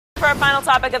for our final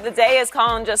topic of the day, as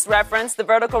Colin just referenced, the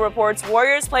Vertical reports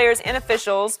Warriors players and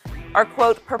officials are,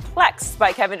 quote, perplexed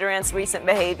by Kevin Durant's recent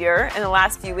behavior. In the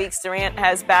last few weeks, Durant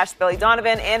has bashed Billy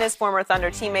Donovan and his former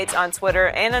Thunder teammates on Twitter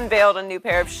and unveiled a new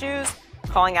pair of shoes,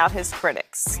 calling out his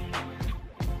critics.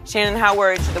 Shannon, how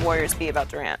worried should the Warriors be about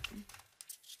Durant?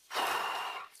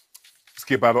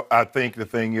 Skip, I think the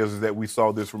thing is that we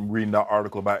saw this from reading that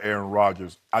article about Aaron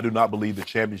Rodgers. I do not believe the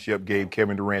championship gave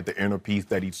Kevin Durant the inner peace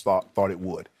that he thought it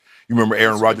would. You remember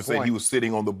Aaron Rodgers said he was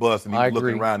sitting on the bus and he was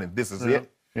looking around and this is it?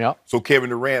 Yeah. So Kevin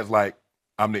Durant's like,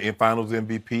 I'm the finals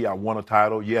MVP. I won a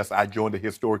title. Yes, I joined a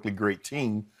historically great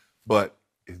team, but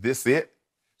is this it?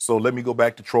 So let me go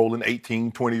back to trolling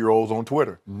 18, 20-year-olds on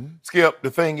Twitter. Skip,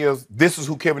 the thing is, this is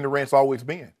who Kevin Durant's always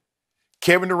been.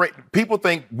 Kevin Durant, people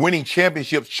think winning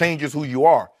championships changes who you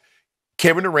are.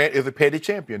 Kevin Durant is a petty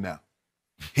champion now.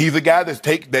 He's a guy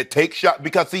that takes shots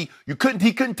because he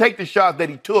couldn't take the shots that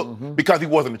he took because he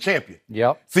wasn't a champion.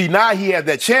 Yep. See, now he has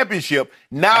that championship.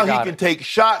 Now he can take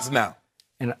shots now.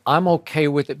 And I'm okay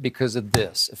with it because of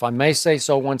this. If I may say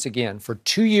so once again, for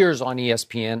 2 years on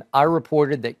ESPN, I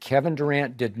reported that Kevin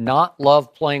Durant did not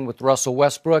love playing with Russell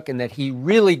Westbrook and that he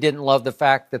really didn't love the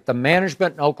fact that the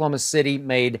management in Oklahoma City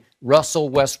made Russell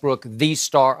Westbrook the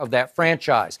star of that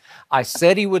franchise. I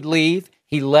said he would leave.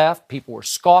 He left. People were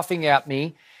scoffing at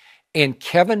me. And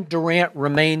Kevin Durant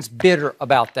remains bitter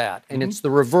about that. And it's the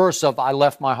reverse of I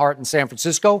left my heart in San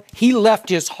Francisco. He left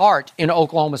his heart in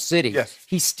Oklahoma City. Yes.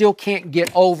 He still can't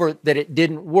get over that it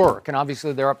didn't work. And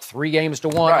obviously they're up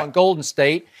 3-1 on Golden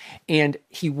State. And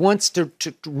he wants to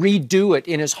redo it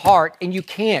in his heart. And you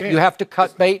can't. You have to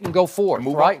cut bait and go forth,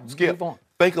 right? Skip, move on.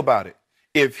 Think about it.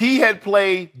 If he had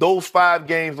played those 5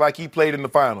 games like he played in the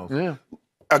finals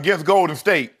against Golden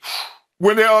State,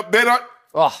 when they're up,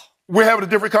 we're having a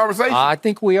different conversation. I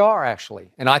think we are, actually.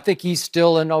 And I think he's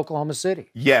still in Oklahoma City.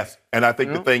 Yes, and I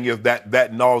think the thing is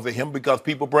that gnaws at him because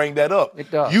people bring that up. It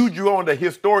does. You joined a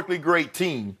historically great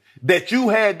team that you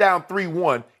had down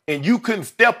 3-1, and you couldn't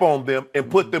step on them and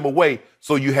put them away,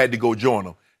 so you had to go join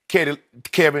them.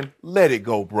 Kevin, let it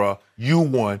go, bruh. You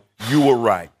won. You were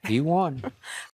right. He won.